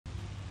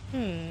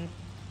Hmm.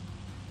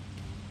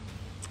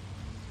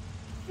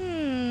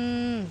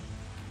 Hmm.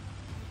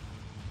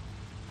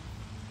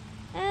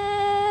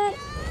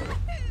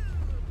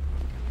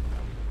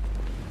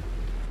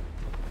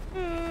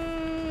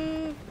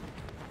 Hmm.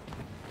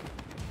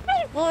 Try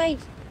to avoid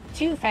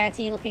too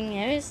fancy looking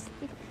areas.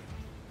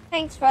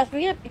 Thanks,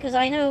 Raspberry, because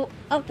I know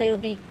outplay will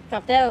be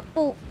dropped out.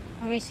 Oh,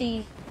 I already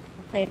see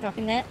outplay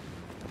dropping that.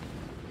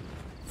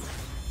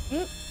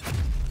 Hmm.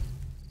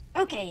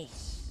 Okay,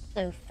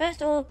 so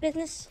first order of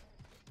business,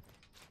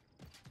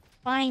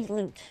 find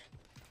loot.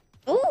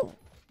 Ooh,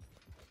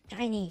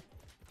 shiny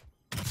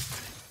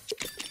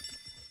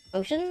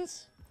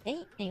potions.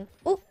 Hey, hey,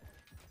 oh,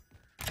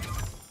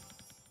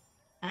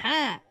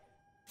 aha.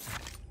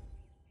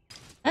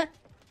 Huh?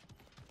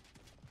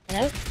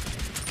 Hello?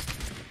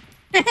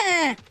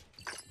 Haha!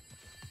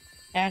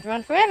 Can't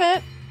run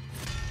forever.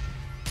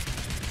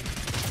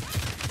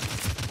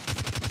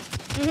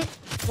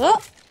 Whoa,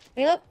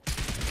 reload.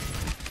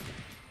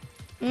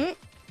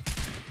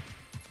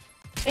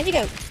 Where'd you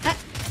go? Ah.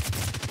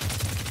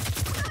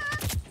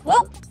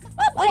 Whoa!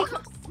 Oh, boy!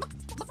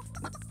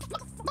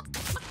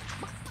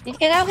 Did you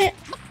get out here?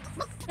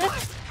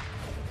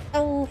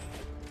 Oh.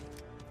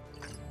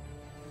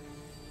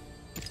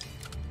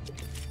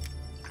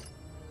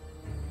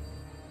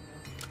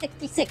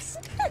 $66.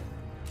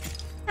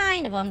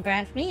 Kind of on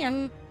brand for me.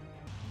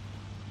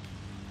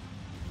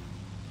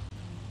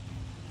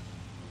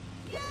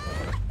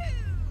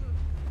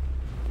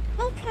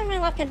 I'll try my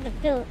luck at the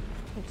village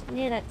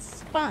near that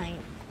spine.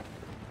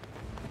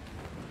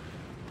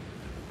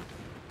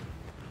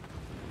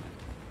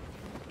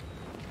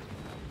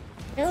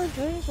 Village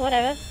rooms,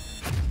 whatever.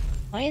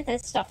 Why is there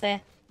stuff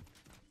there?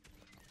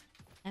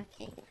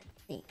 Okay, let's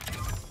see.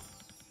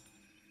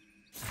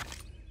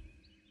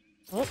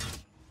 Oh.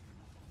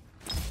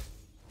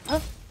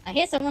 Oh, I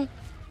hear someone.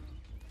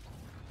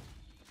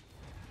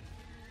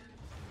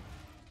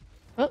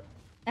 Oh,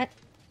 that.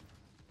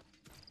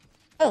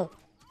 Oh,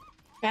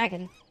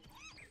 dragon.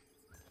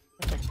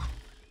 Okay.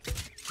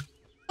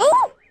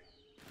 Oh!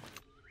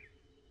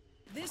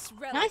 This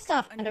relic, nice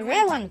stuff, and a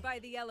rare one. By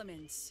the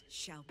elements,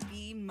 shall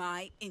be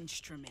my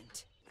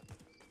instrument.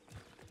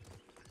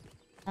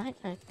 Nice.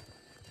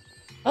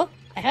 Oh,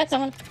 I heard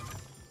someone.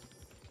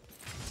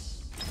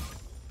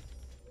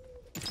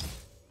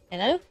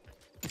 Hello?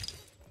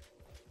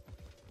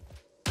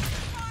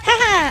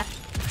 Haha!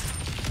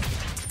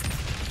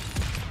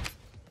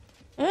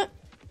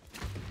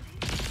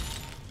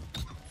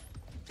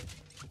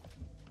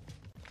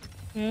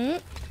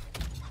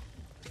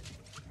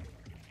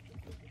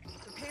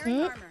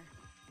 Preparing armor.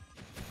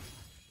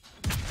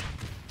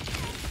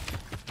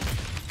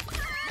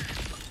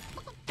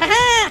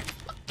 Haha!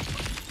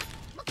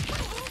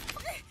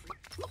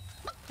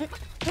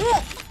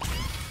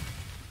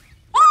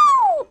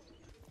 Oh!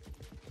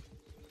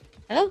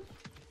 Hello?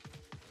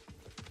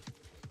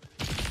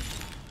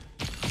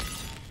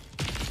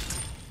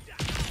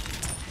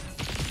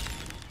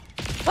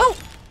 Oh!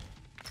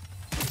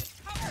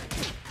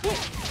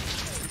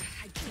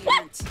 I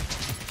can't.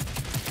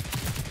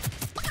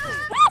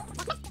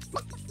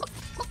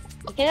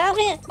 Get out of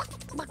here!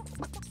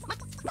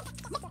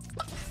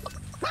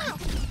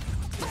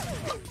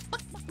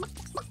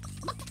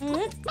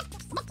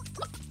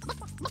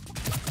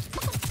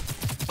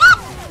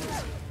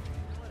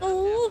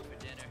 Oh!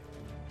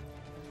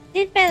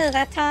 Did better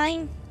that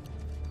time.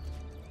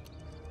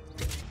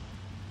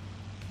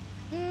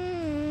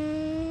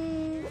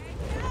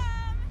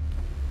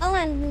 I'll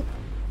end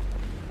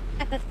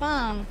at the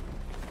farm.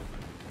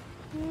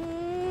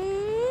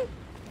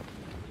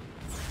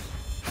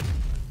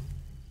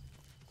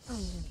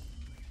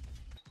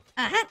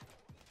 Aha!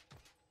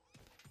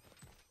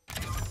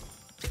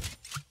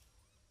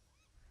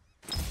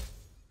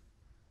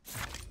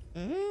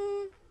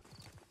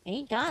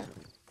 He done.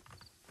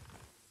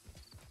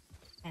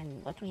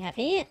 And what do we have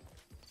here?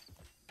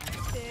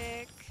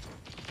 Thick.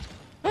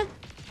 Huh?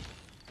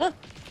 Huh?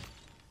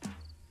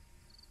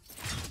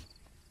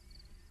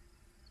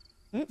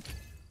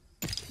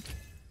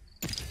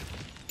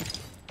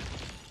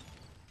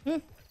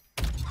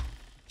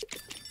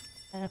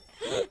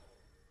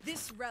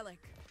 This relic,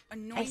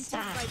 anointed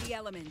by the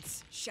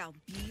elements, shall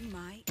be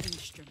my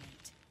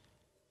instrument.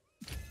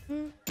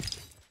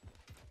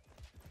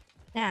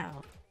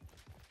 Now.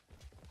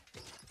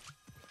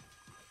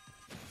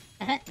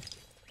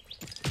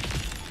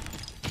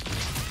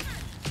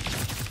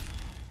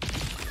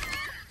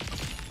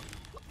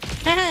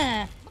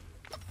 Haha!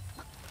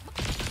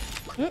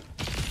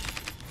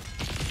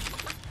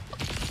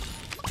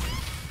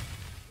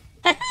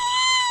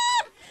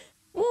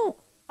 Ooh!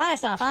 Fire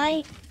stuff,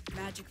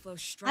 Magic flow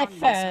strong I in this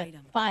prefer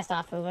item. fire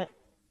stuff over it.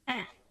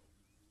 Ah.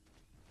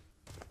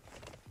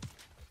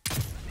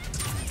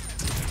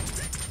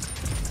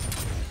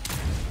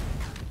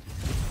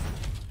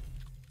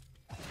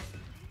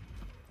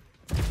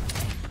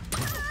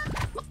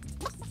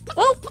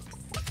 Oh!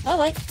 Oh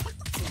wait.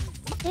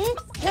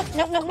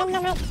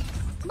 No.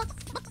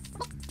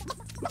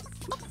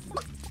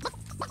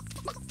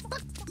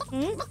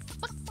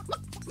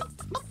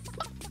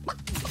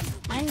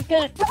 I'm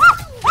good.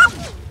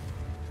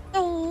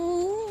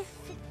 Oh.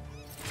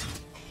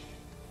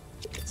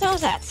 So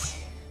how's that?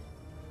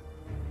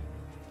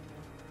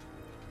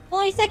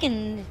 40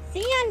 seconds.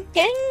 See, I'm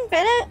getting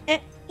better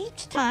at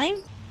each time.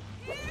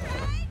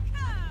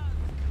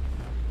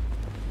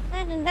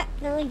 And that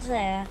village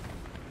there.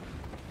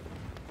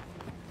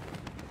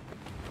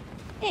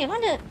 Hey, I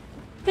wonder,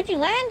 could you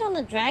land on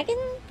the dragon?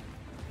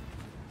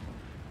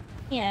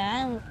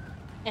 Yeah, I'm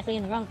definitely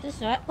in the wrong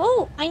position. Right?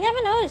 Oh, I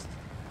never noticed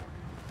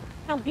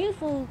how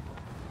beautiful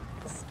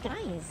the sky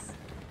is.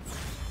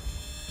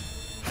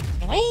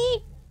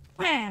 Wait,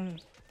 wham!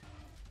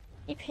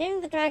 Keep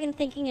hearing the dragon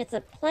thinking it's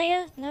a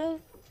player. No.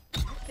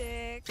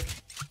 Thick.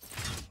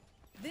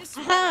 This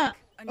Aha!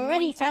 work,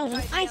 Already anointed found an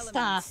by the ice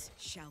staff elements,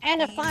 shall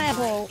and a be my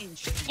fireball.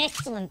 instrument.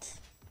 Excellent.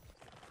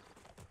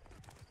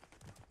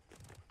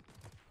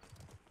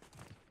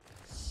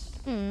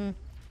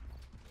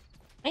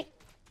 Wait.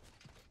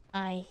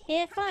 I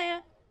hear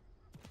fire.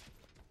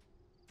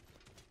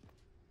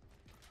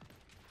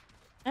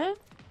 Oh?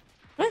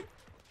 Huh?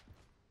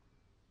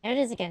 There it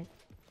is again.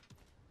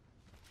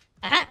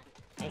 Aha!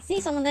 I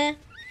see someone there.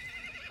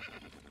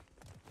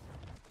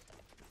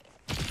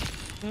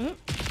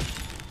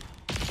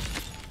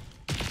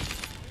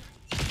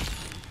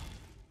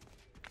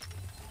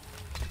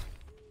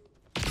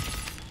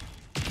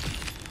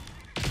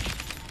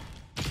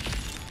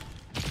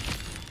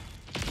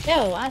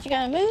 Yo, aren't you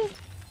gonna move?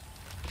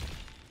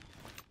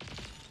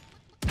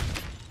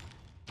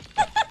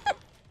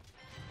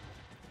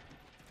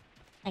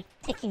 Like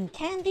taking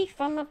candy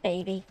from a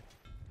baby.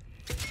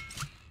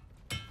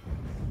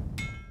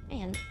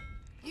 Man.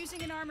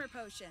 Using an armor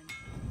potion.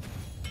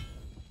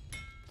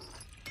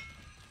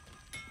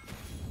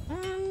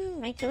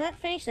 Wait till that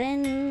finishes,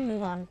 then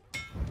move on.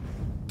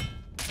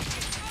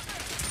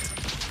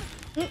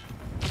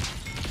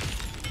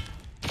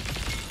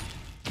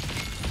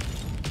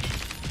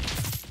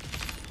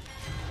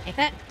 Take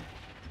that.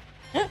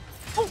 Oh!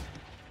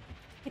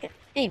 Okay.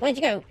 Hey, where'd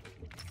you go?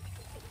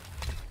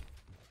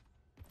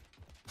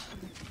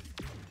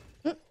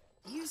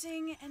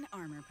 Using an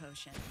armor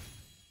potion.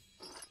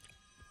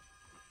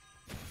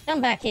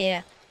 Come back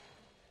here.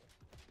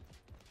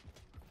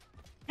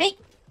 Hey!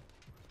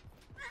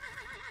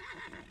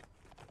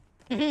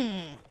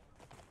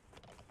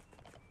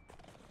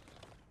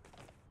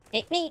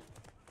 Take me.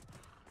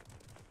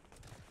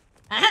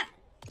 Aha!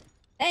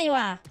 There you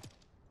are.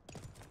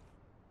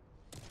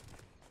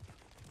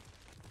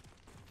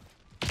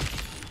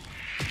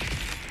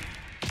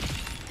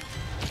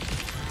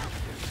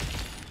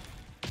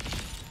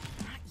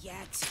 Not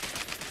yet.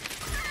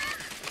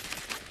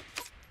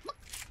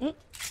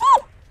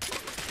 Oh!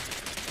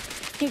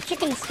 Two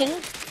chicken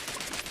skin.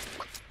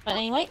 But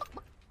anyway.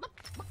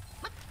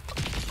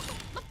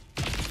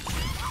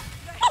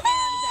 The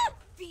hand that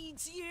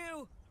feeds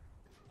you.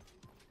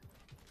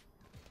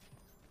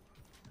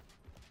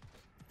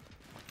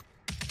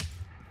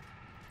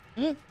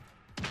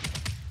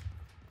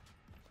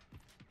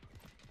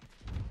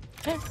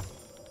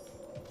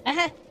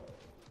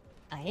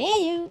 I hear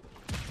you.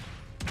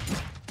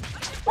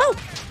 Oh!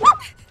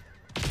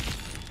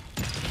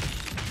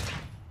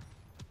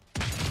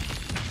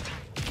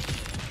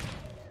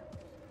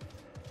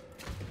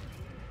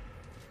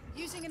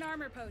 Using an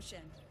armor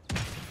potion.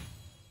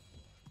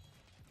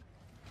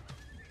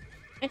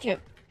 Where'd you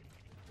go?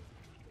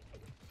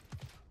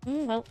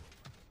 Well.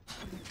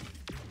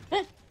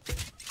 Huh.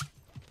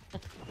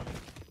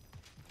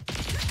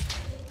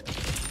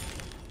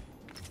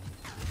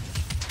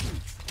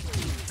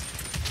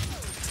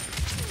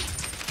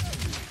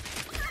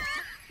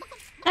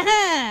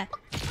 Haha!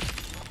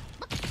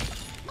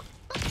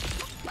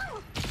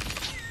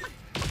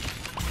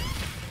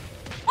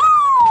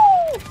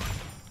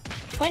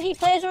 20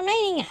 players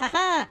remaining!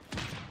 Haha!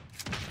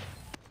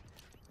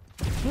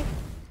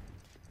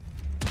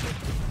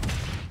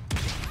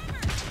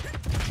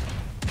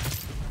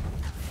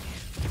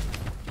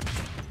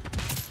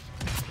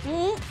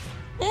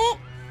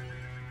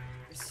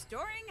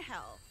 Restoring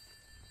health.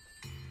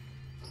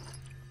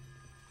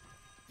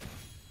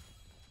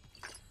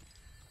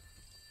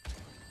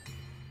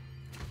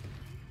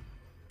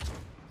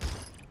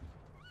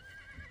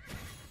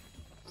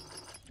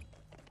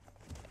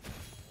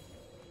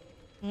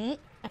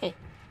 Okay.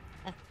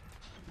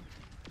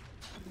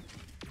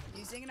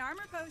 Using an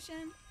armor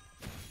potion.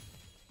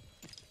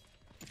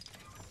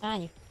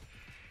 On you.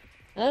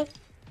 Hello?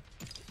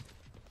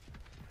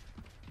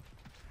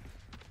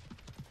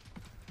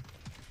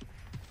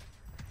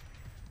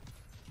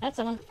 That's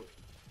someone.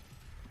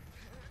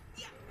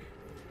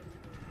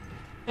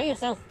 Show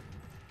yourself.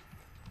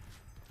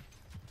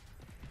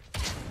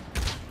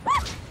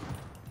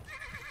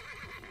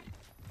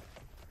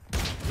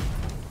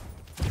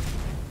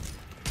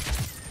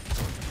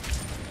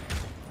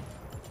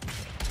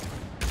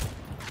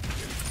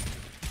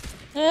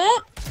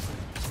 Oh!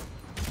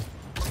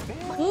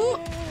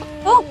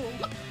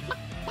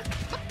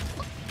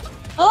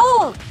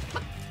 Oh!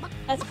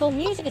 That's cool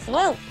music as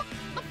well.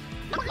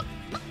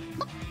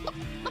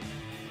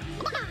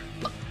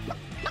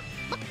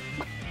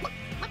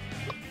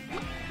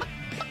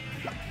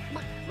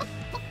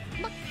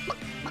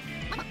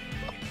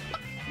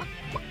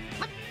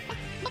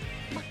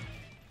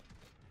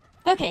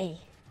 Okay.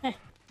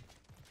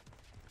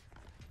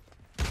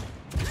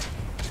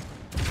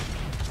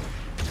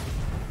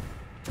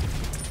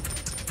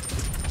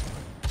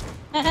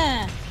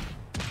 Haha.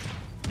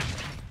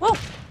 Whoa.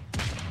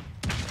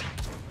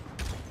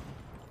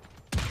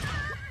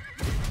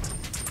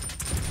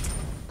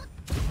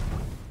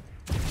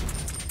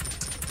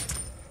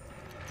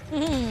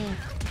 Hmm.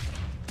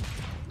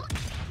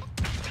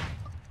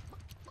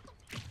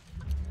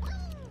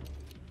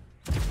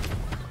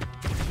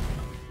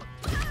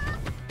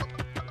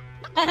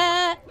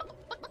 Haha.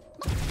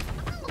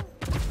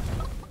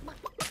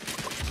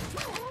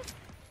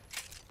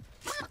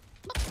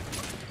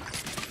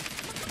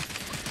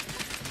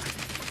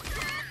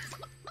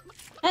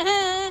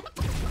 Haha.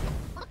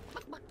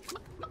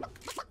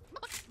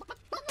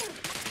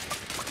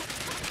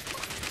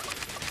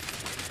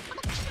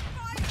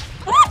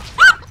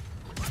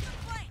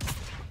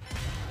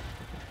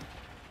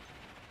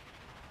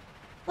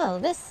 Well,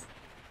 this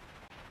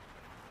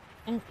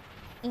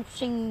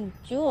interesting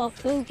duel of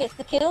who gets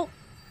the kill.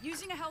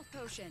 Using a health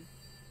potion.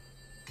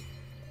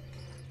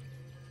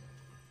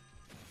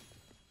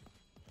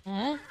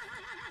 Huh?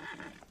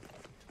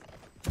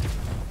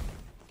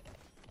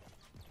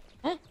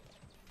 Huh?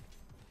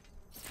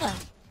 Well,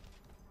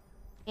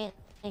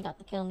 they got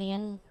the kill in the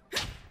end.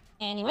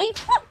 Anyway,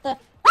 what the?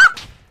 Ah!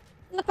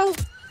 Look who!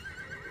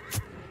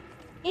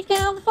 He's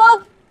getting on the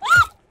fog!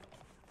 Ah!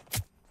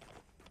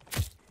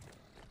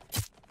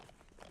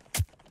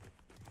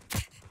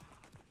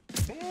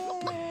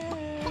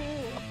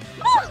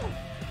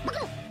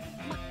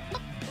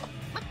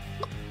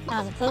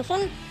 That was a close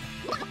one.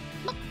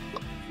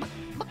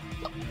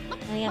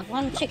 We have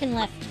one chicken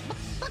left.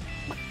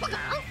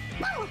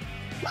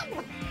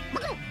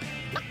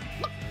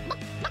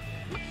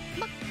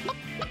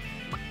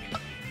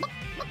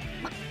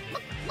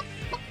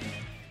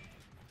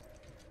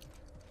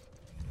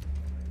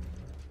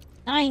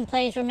 Nine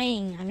players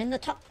remain. I'm in the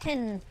top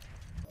 10.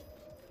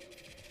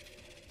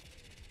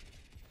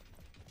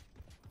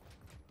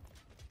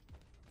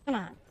 Come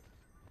on.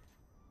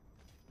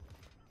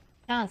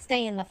 Can't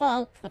stay in the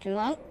fog for too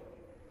long.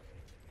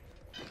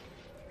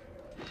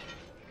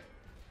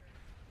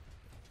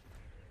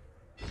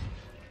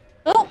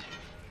 Oh!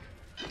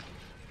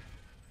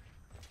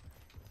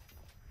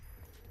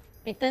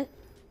 Ethan.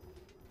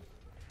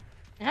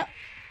 Yep.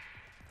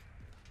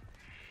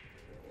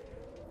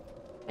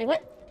 Wait,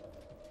 what?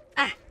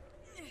 Ah!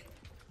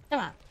 Come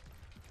on.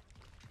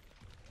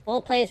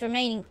 4 players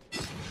remaining.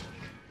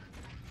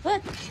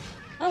 What?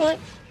 Oh, what?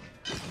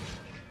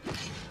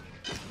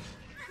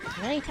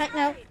 Very tight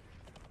now.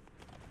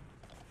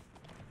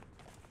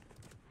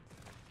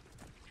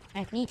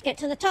 I need to get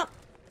to the top.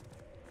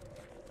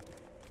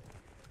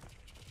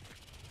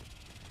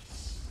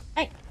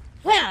 Hey,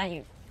 where are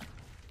you?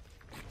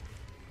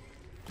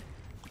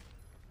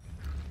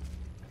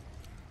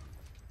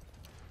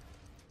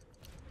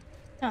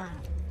 Ah,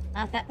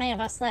 not that many of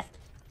us left.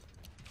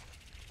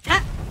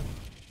 Ah!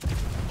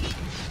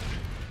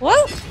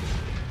 Whoa!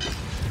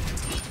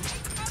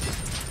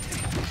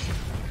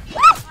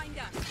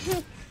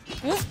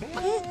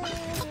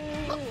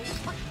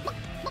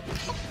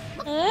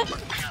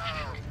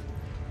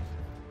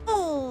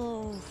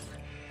 Oh.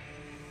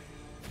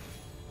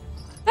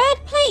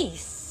 Third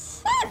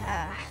place.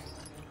 Ah,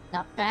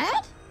 not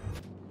bad.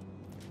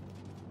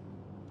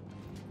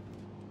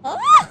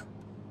 Oh!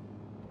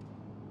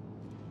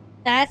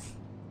 That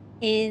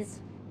is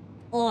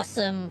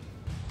awesome.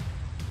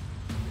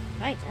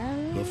 Right,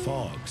 The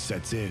fog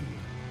sets in.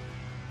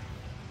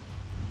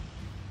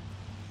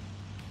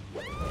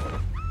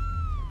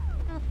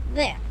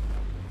 There.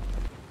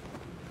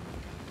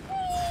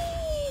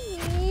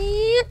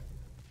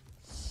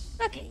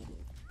 Okay.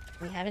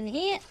 We have in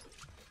here.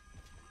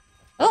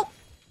 Oh!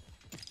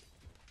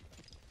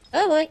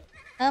 Oh boy.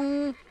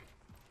 I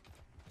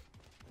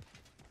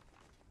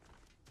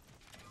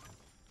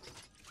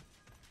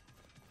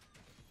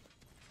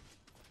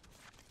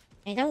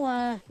don't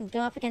want to go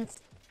up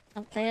against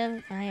a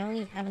player. I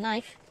only have a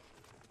knife.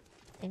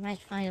 They might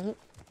find a loot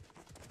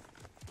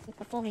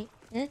before me.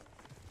 Eh?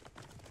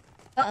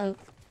 Uh-oh.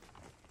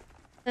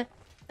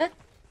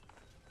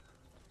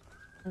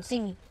 Don't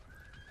see me.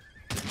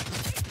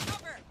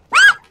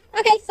 Ah!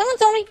 Okay, someone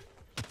saw me.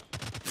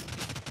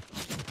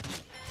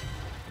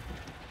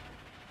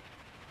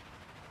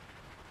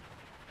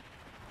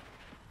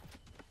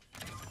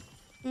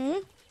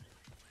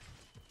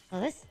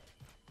 Well, this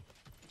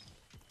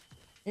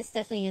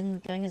definitely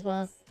isn't going as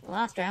well as the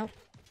last round.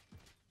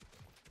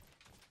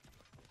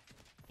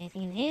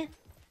 Anything in here?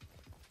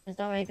 It's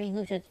already being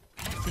looted.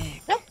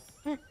 Nope.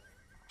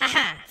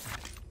 Haha!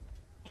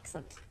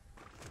 Excellent.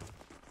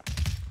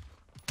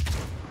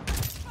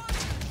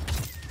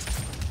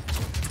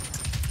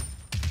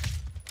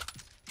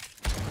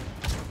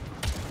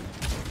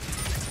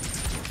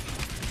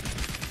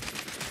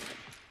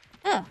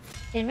 Oh,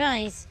 didn't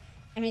realize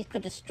enemies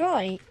could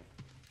destroy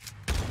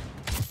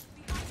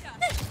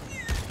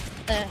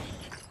the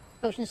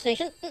potion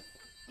station.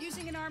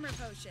 Using an armor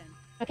potion.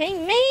 Okay,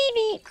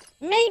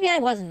 maybe I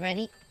wasn't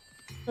ready.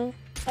 Oh,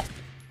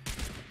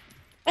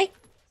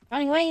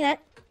 Running away, that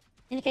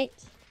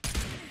indicates.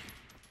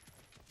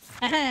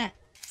 Haha!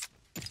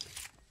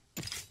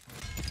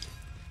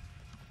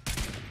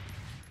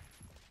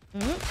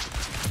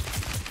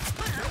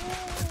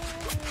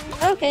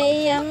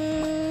 Okay, yeah,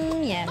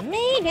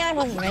 maybe I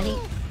wasn't ready.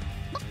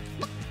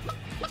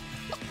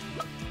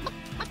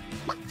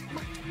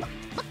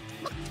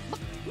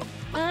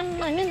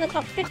 I'm in the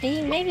top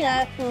 50, maybe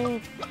that will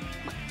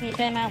give me a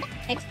fair amount of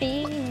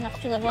XP,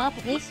 enough to level up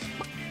at least.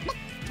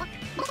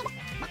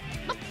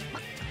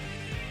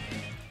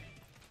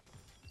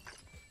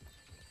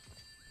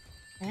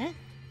 Huh?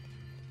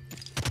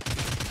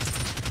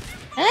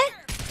 Huh?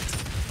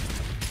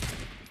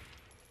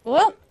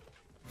 Whoa!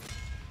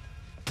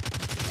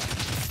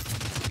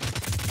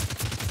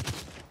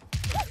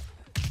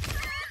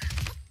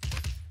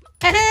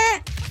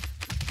 Haha!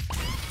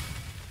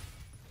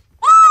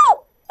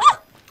 Oh! Oh!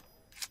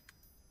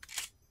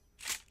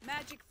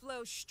 Magic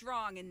flows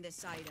strong in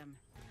this item.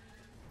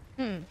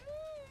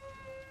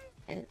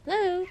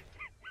 Hello?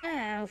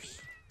 Ouch.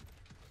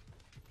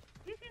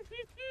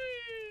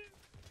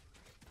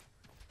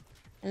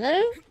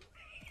 Hello?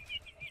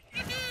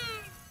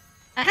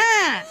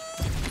 Aha!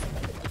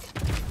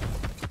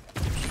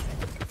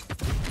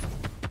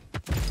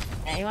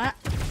 There you are.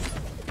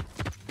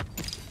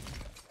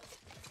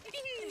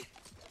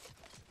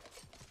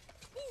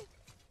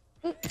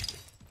 Oop.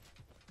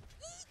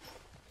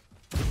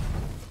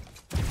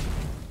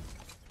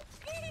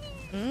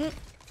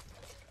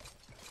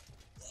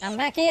 Come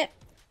back here.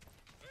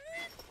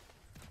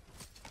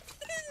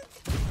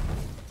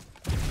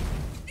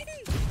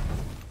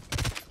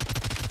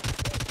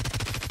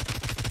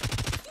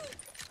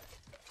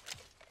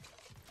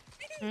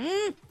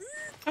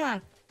 Come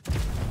on.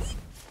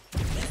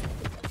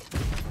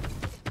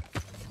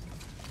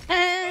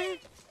 I'll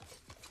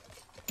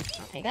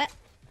take that.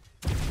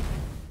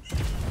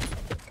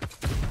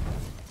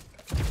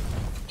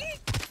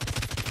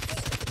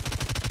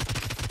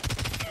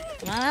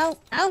 Come on,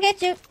 I'll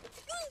get you.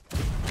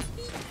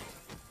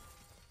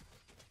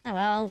 Oh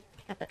well,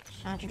 pick up a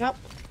charger drop.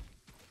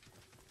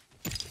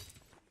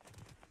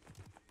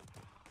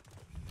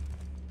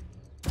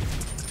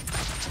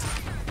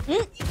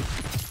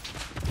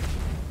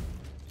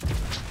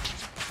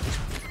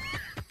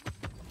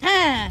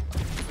 Ha!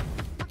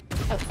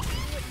 Oh.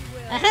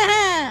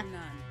 Ah!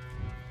 None.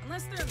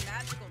 Unless they're a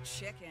magical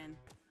chicken.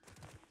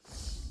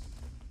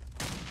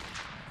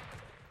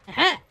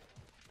 Aha!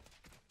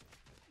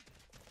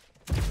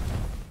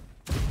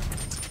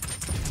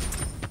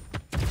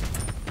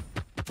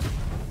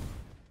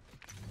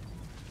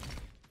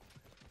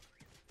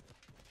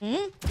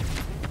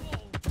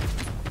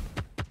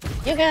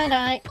 You're gonna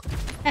die.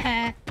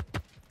 Haha.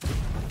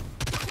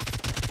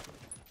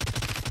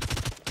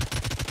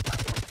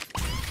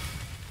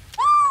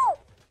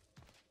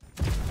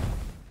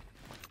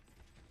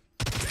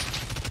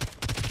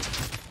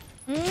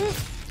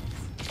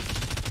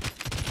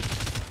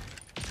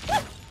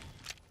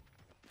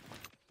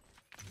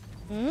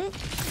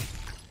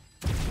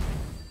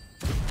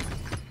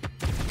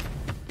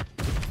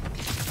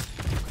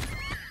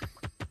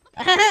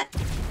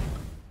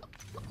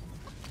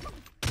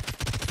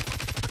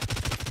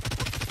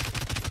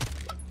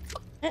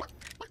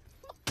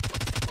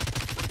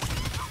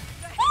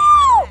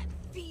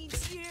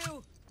 Feeds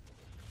you.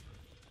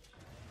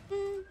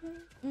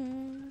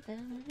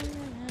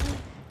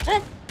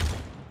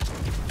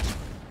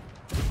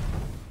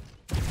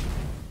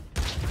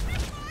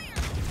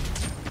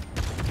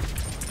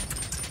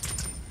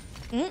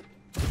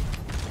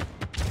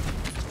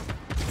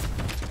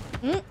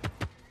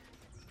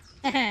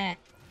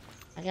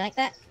 How do you like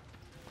that?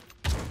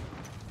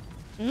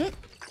 Woo!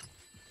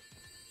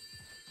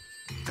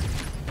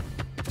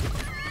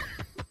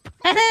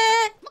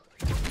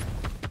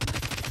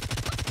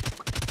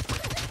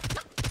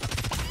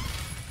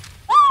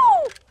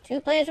 2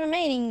 players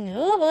remaining.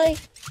 Oh boy.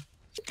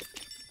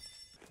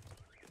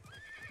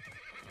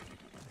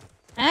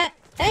 There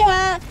you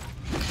are.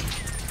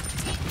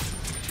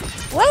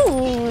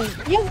 Whoa!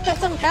 You've got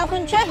some powerful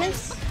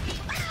enchantments.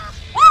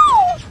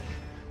 Woo!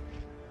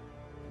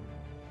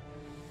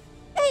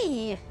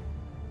 Hey!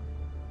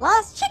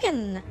 Last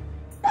chicken!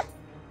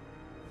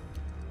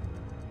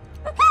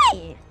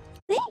 Okay!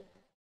 See?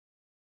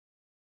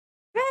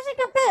 Jurassic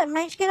Bear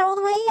managed to get all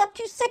the way up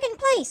to 2nd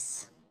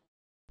place!